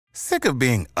Sick of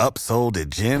being upsold at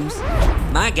gyms?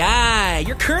 My guy,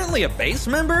 you're currently a base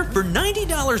member? For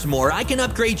 $90 more, I can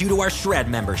upgrade you to our Shred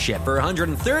membership. For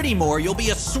 $130 more, you'll be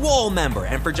a Swole member.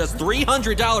 And for just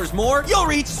 $300 more, you'll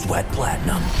reach Sweat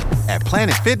Platinum. At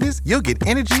Planet Fitness, you'll get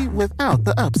energy without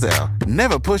the upsell.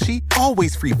 Never pushy,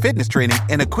 always free fitness training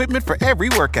and equipment for every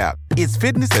workout. It's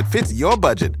fitness that fits your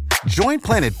budget. Join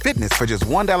Planet Fitness for just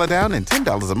 $1 down and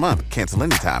 $10 a month. Cancel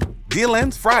anytime. Deal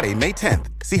ends Friday, May 10th.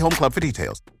 See Home Club for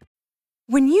details.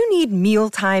 When you need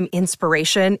mealtime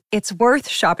inspiration, it's worth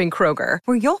shopping Kroger,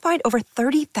 where you'll find over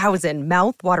 30,000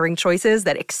 mouth-watering choices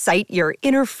that excite your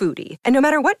inner foodie. And no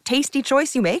matter what tasty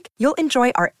choice you make, you'll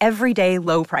enjoy our everyday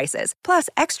low prices, plus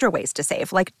extra ways to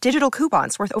save, like digital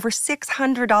coupons worth over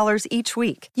 $600 each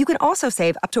week. You can also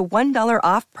save up to $1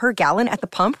 off per gallon at the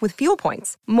pump with fuel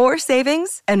points. More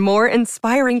savings and more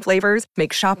inspiring flavors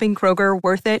make shopping Kroger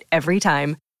worth it every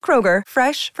time. Kroger,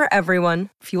 fresh for everyone.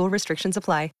 Fuel restrictions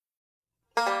apply.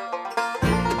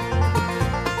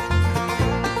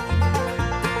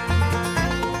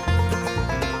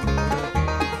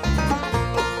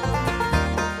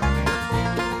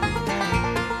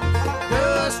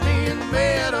 Dust in the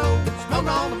meadow, smoke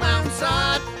on the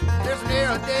mountainside. There's an air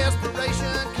of desperation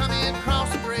coming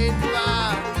across the great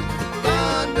divide.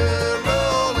 Thunder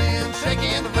rolling,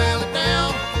 shaking the valley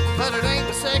down. But it ain't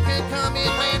the second coming,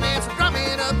 man, that's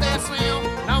drumming up that sound.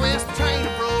 Now it's the train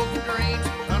of broken dreams,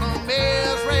 run on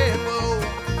Mills Red Bull.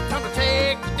 Come to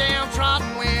take the downtrodden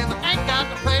when they ain't got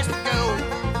the place to go.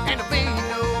 And to be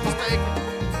no mistake,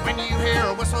 when you hear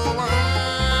a whistle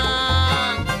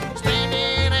whine,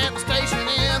 standing at the station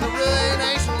in the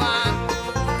ruination line.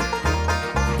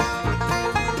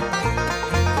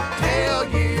 Tell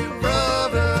you,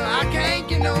 brother, I can't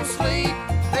get no sleep.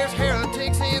 There's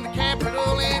heretics in the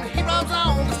Capitol and heroes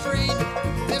on the street.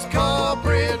 This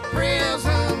corporate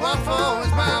prison, what for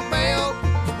is my bail?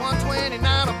 $129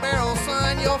 a barrel,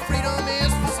 son, your freedom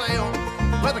is for sale.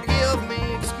 Well, they give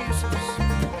me excuses,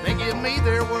 they give me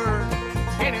their word.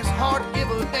 And it's hard to give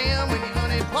a damn when you're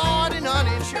unemployed and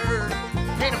uninsured.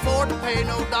 Can't afford to pay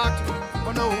no doctor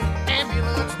or no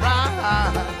ambulance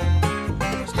ride.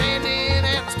 Standing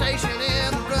at the station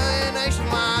in the ruination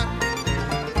line.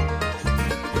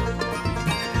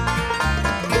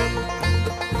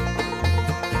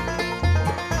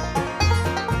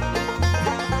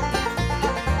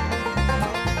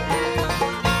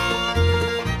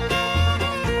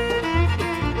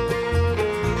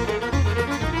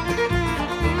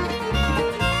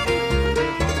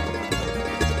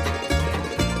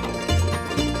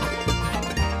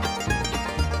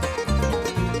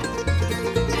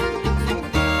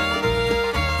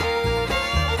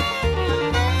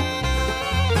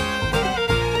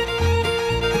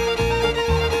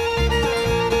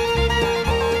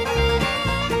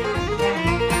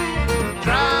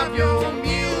 Drive your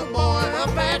mule, boy, up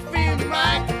that field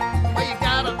right. Well, you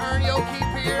gotta earn your keep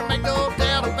here, make no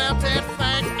doubt about that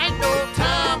fact. Ain't no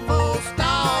time for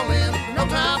stalling, no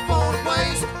time for the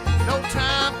waste, no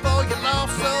time for your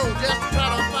lost soul, just to try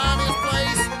to find this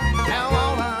place. Now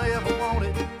all I ever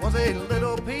wanted was a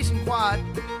little peace and quiet,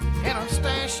 and a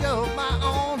stash of my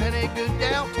own, and a good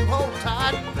gal to hold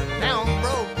tight. Now I'm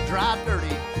broke, dry,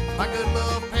 dirty, my good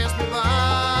love passed me by.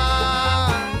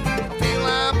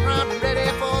 I'm primed and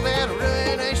ready for that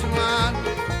ruination line.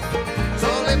 So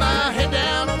lay my head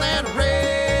down on that rail,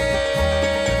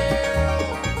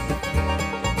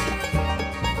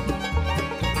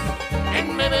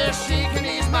 and maybe she can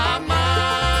ease my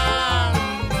mind.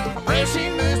 I pray she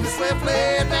moves me swiftly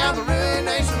down the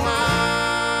ruination line.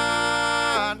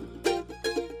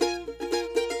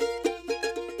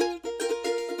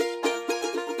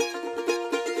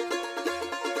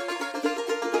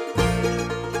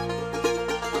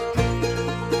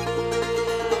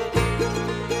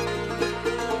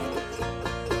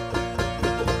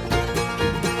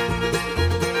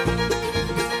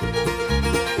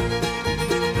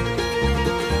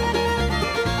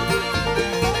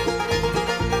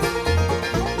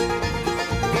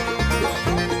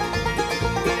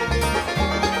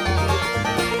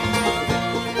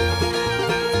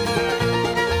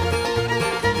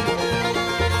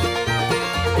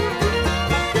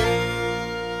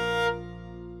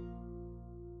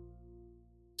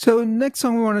 So next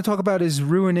song we want to talk about is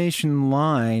Ruination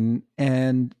Line.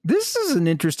 And this is an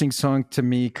interesting song to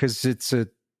me because it's a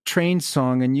train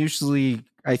song. And usually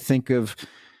I think of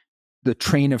the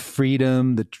train of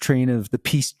freedom, the train of the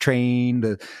peace train,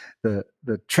 the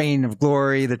train of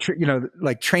glory,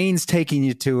 like trains taking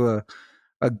you to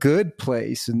a good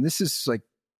place. And this is like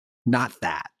not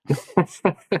that.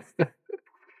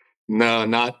 No,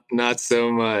 not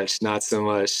so much. Not so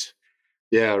much.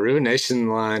 Yeah, Ruination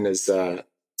Line is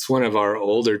it's one of our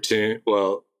older tune.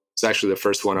 Well, it's actually the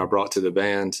first one I brought to the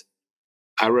band.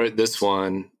 I wrote this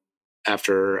one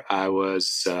after I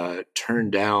was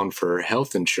turned down for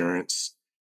health insurance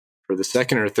for the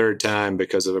second or third time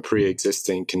because of a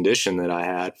pre-existing condition that I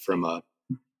had from a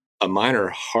minor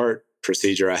heart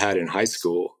procedure I had in high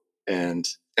school. And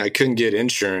I couldn't get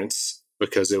insurance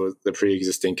because it was the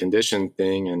pre-existing condition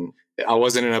thing. And I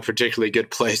wasn't in a particularly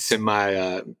good place in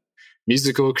my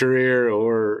musical career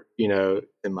or,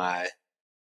 in my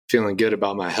feeling good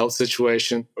about my health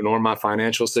situation nor my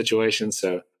financial situation.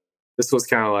 So this was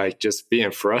kind of like just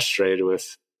being frustrated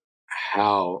with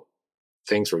how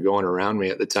things were going around me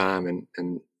at the time.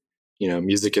 And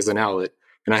music is an outlet.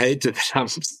 And I hate that I'm,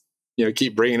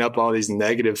 keep bringing up all these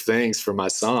negative things for my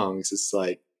songs. It's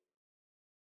like,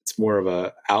 it's more of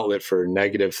a outlet for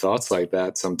negative thoughts like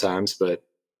that sometimes, but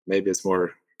maybe it's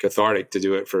more cathartic to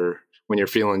do it for when you're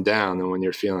feeling down than when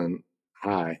you're feeling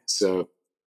high. So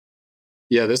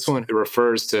yeah, this one, it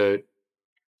refers to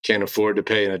can't afford to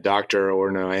pay a doctor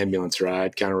or no ambulance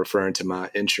ride, kind of referring to my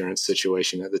insurance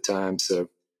situation at the time. So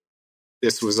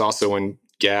this was also when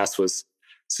gas was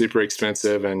super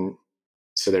expensive. And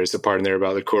so there's a part in there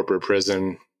about the corporate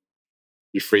prison,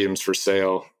 your freedoms for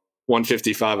sale,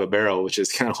 $1.55 a barrel, which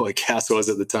is kind of what gas was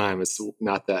at the time. It's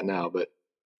not that now, but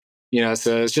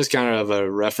so it's just kind of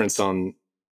a reference on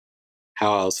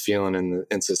how I was feeling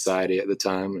in society at the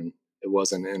time. And it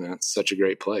wasn't in such a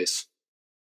great place.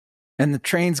 And the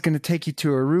train's going to take you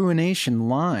to a ruination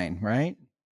line, right?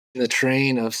 The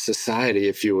train of society,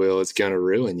 if you will, is going to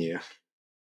ruin you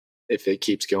if it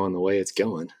keeps going the way it's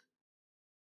going.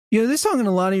 This song and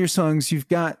a lot of your songs, you've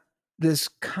got this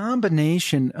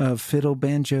combination of fiddle,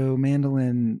 banjo,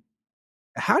 mandolin.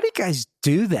 How do you guys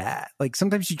do that? Like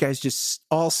sometimes you guys just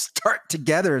all start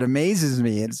together. It amazes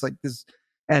me. It's like this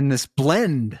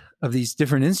blend of these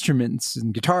different instruments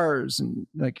and guitars. And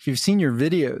like, if you've seen your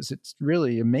videos, it's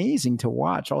really amazing to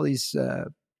watch all these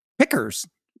pickers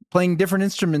playing different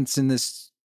instruments in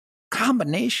this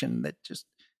combination that just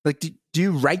like, do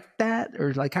you write that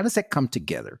or like, how does that come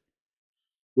together?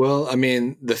 Well, I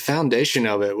mean, the foundation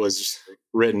of it was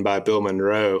written by Bill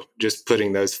Monroe, just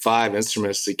putting those 5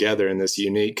 instruments together in this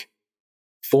unique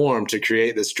form to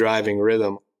create this driving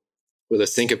rhythm with a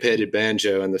syncopated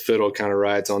banjo, and the fiddle kind of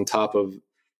rides on top of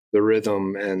the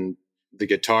rhythm, and the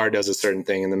guitar does a certain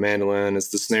thing, and the mandolin is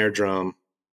the snare drum,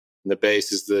 and the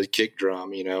bass is the kick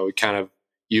drum.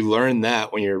 You learn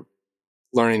that when you're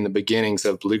learning the beginnings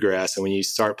of bluegrass, and when you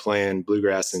start playing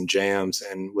bluegrass in jams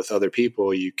and with other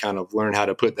people, you kind of learn how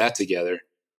to put that together.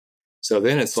 So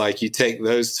then it's like you take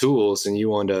those tools and you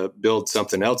want to build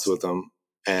something else with them,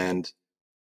 and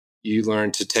you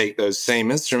learn to take those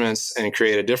same instruments and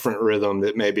create a different rhythm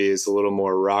that maybe is a little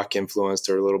more rock influenced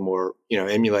or a little more,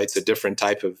 emulates a different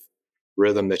type of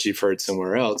rhythm that you've heard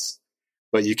somewhere else.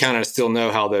 But you kind of still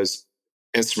know how those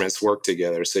instruments work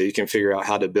together. So you can figure out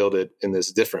how to build it in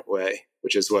this different way,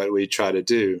 which is what we try to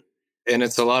do. And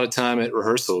it's a lot of time at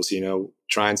rehearsals,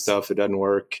 trying stuff. It doesn't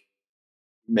work.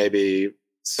 Maybe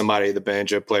somebody, the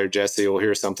banjo player, Jesse, will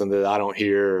hear something that I don't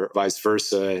hear, or vice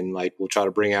versa. And like, we'll try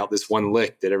to bring out this one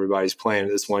lick that everybody's playing at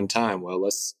this one time. Well,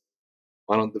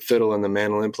 why don't the fiddle and the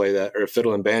mandolin play that, or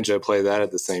fiddle and banjo play that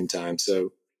at the same time?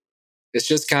 So it's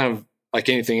just kind of like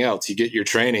anything else. You get your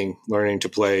training learning to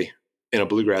play in a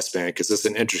bluegrass band because it's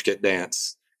an intricate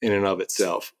dance in and of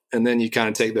itself. And then you kind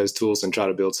of take those tools and try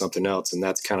to build something else. And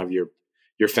that's kind of your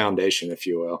foundation, if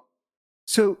you will.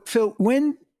 So Phil,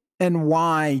 when and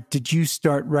why did you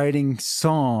start writing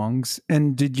songs?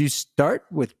 And did you start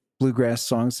with bluegrass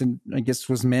songs? And I guess,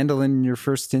 was mandolin your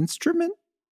first instrument?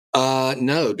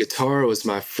 No, guitar was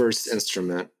my first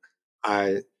instrument.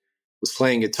 I was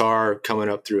playing guitar coming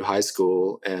up through high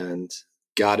school and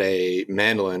got a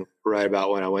mandolin right about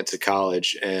when I went to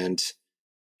college, and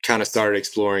kind of started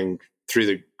exploring through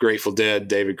the Grateful Dead,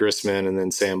 David Grisman, and then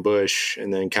Sam Bush,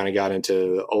 and then kind of got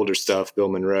into the older stuff, Bill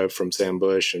Monroe from Sam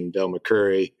Bush and Del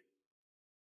McCoury.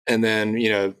 And then,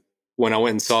 when I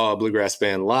went and saw a bluegrass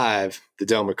band live, the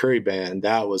Del McCoury band,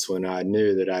 that was when I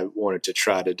knew that I wanted to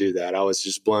try to do that. I was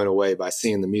just blown away by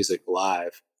seeing the music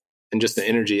live and just the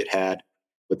energy it had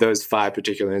with those 5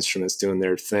 particular instruments doing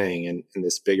their thing and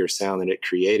this bigger sound that it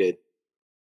created.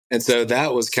 And so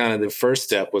that was kind of the first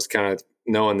step, was kind of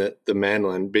knowing that the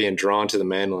mandolin, being drawn to the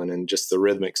mandolin and just the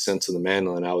rhythmic sense of the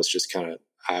mandolin, I was just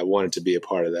I wanted to be a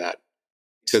part of that.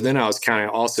 So then I was kind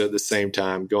of also at the same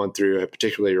time going through a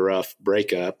particularly rough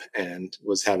breakup and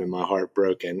was having my heart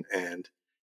broken, and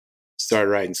started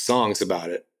writing songs about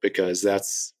it, because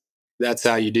that's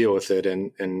how you deal with it.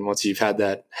 And once you've had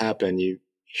that happen, you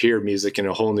hear music in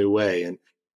a whole new way. And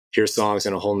hear songs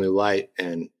in a whole new light.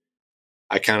 And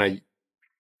I kind of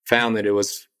found that it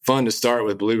was fun to start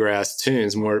with bluegrass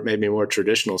tunes, maybe more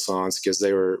traditional songs, because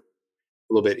they were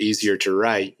a little bit easier to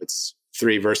write. It's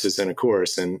 3 verses and a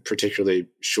chorus, and particularly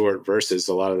short verses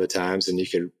a lot of the times, and you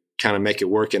could kind of make it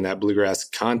work in that bluegrass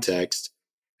context.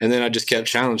 And then I just kept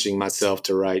challenging myself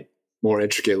to write more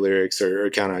intricate lyrics, or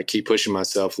kind of keep pushing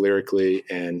myself lyrically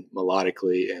and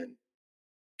melodically, and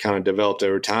kind of developed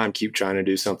over time, keep trying to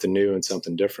do something new and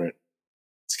something different.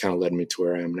 It's kind of led me to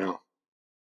where I am now.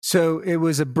 So it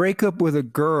was a breakup with a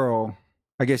girl.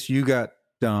 I guess you got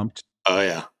dumped. Oh,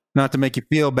 yeah. Not to make you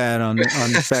feel bad on the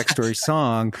backstory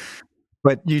song,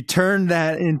 but you turned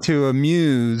that into a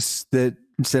muse that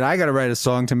said, I got to write a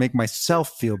song to make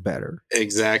myself feel better.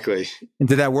 Exactly. And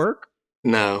did that work?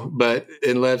 No, but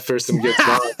it led for some good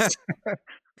songs.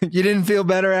 You didn't feel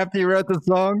better after you wrote the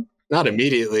song? Not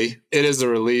immediately. It is a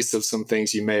release of some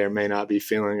things you may or may not be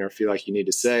feeling or feel like you need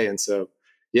to say. And so,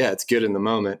 yeah, it's good in the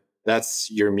moment. That's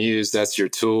your muse. That's your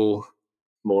tool.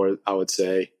 More, I would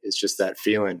say, it's just that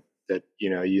feeling that,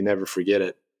 you never forget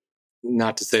it.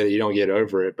 Not to say that you don't get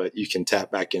over it, but you can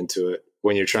tap back into it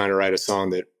when you're trying to write a song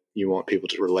that you want people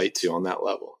to relate to on that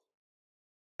level.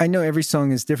 I know every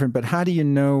song is different, but how do you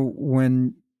know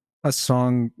when a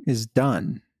song is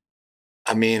done?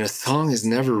 I mean, a song is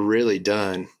never really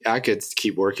done. I could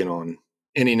keep working on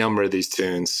any number of these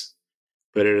tunes,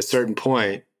 but at a certain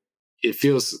point, it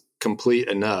feels complete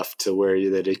enough to where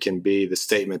that it can be the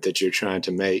statement that you're trying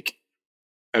to make.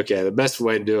 Okay, the best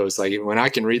way to do it is like when I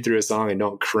can read through a song and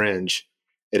don't cringe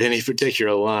at any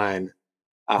particular line,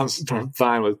 I'm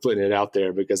fine with putting it out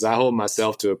there, because I hold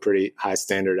myself to a pretty high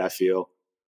standard. I feel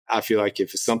like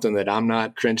if it's something that I'm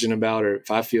not cringing about, or if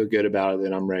I feel good about it,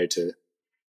 then I'm ready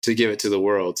to give it to the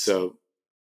world. So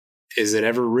is it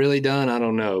ever really done? I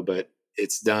don't know, but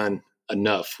it's done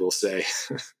enough, we'll say.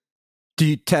 Do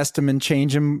you test them and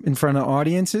change them in front of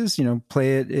audiences?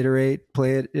 Play it,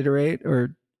 iterate,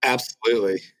 or?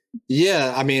 Absolutely.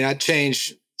 Yeah. I mean, I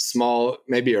change small,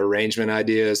 maybe arrangement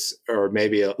ideas, or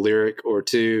maybe a lyric or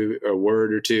two, or a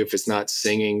word or two. If it's not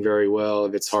singing very well,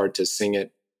 if it's hard to sing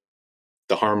it,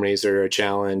 the harmonies are a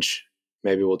challenge.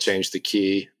 Maybe we'll change the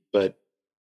key, but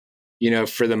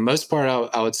for the most part,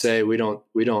 I would say we don't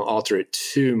alter it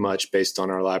too much based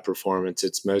on our live performance.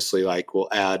 It's mostly like we'll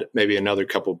add maybe another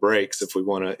couple breaks if we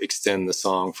want to extend the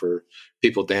song for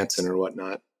people dancing or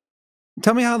whatnot.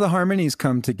 Tell me how the harmonies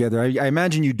come together. I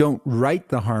imagine you don't write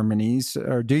the harmonies,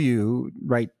 or do you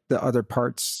write the other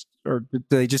parts, or do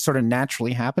they just sort of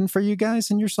naturally happen for you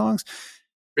guys in your songs?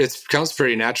 It comes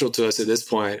pretty natural to us at this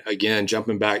point. Again,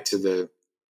 jumping back to the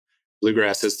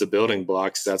bluegrass as the building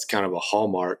blocks, that's kind of a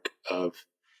hallmark of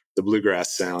the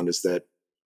bluegrass sound, is that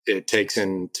it takes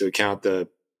into account the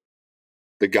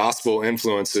gospel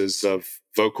influences of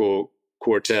vocal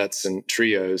quartets and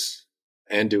trios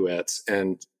and duets.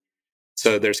 And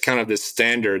so there's kind of this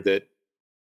standard that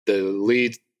the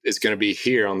lead is going to be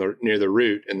here near the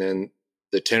root, and then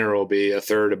the tenor will be a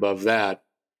third above that,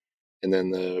 and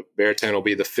then the baritone will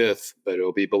be the fifth, but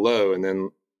it'll be below. And then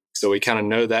so we kind of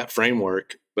know that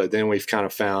framework. But then we've kind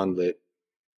of found that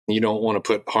you don't want to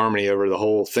put harmony over the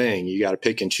whole thing. You got to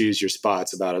pick and choose your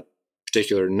spots about a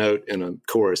particular note in a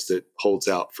chorus that holds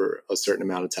out for a certain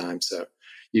amount of time. So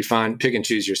you pick and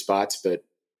choose your spots. But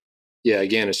yeah,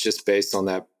 again, it's just based on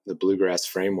the bluegrass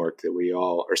framework that we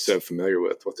all are so familiar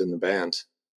with within the band.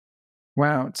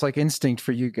 Wow. It's like instinct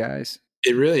for you guys.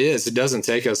 It really is. It doesn't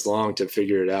take us long to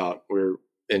figure it out. We're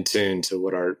in tune to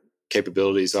what our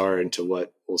capabilities are and to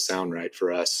what will sound right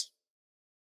for us.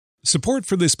 Support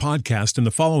for this podcast and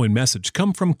the following message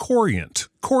come from Corient.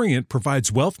 Corient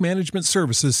provides wealth management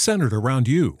services centered around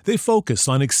you. They focus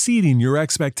on exceeding your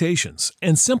expectations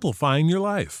and simplifying your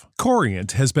life.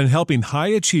 Corient has been helping high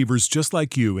achievers just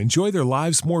like you enjoy their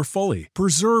lives more fully,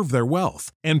 preserve their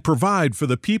wealth, and provide for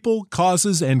the people,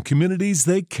 causes, and communities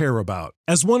they care about.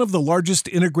 As one of the largest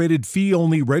integrated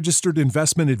fee-only registered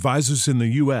investment advisors in the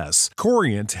U.S.,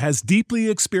 Corient has deeply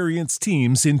experienced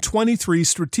teams in 23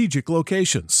 strategic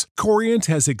locations. Corient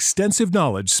has extensive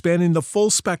knowledge spanning the full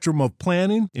spectrum of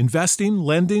planning, investing,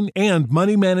 lending, and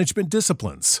money management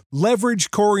disciplines.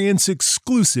 Leverage Corient's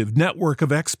exclusive network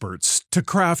of experts to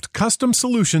craft custom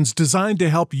solutions designed to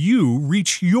help you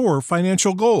reach your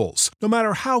financial goals, no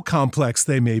matter how complex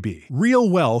they may be. Real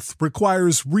wealth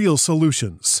requires real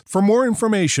solutions. For more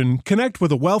information, connect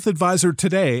with a wealth advisor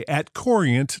today at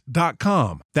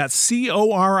Corient.com. That's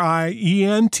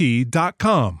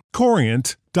Corient.com.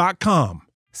 Corient.com.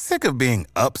 Sick of being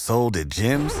upsold at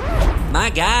gyms? My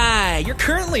guy, you're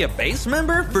currently a base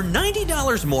member? For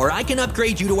 $90 more, I can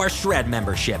upgrade you to our Shred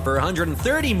membership. For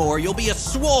 $130 more, you'll be a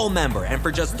Swole member. And for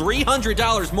just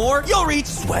 $300 more, you'll reach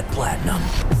Sweat Platinum.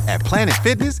 At Planet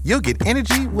Fitness, you'll get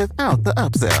energy without the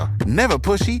upsell. Never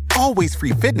pushy, always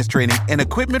free fitness training and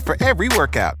equipment for every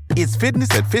workout. It's fitness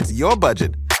that fits your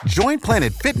budget. Join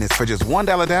Planet Fitness for just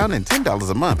 $1 down and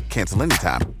 $10 a month. Cancel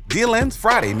anytime. Deal ends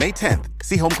Friday, May 10th.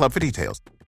 See Home Club for details.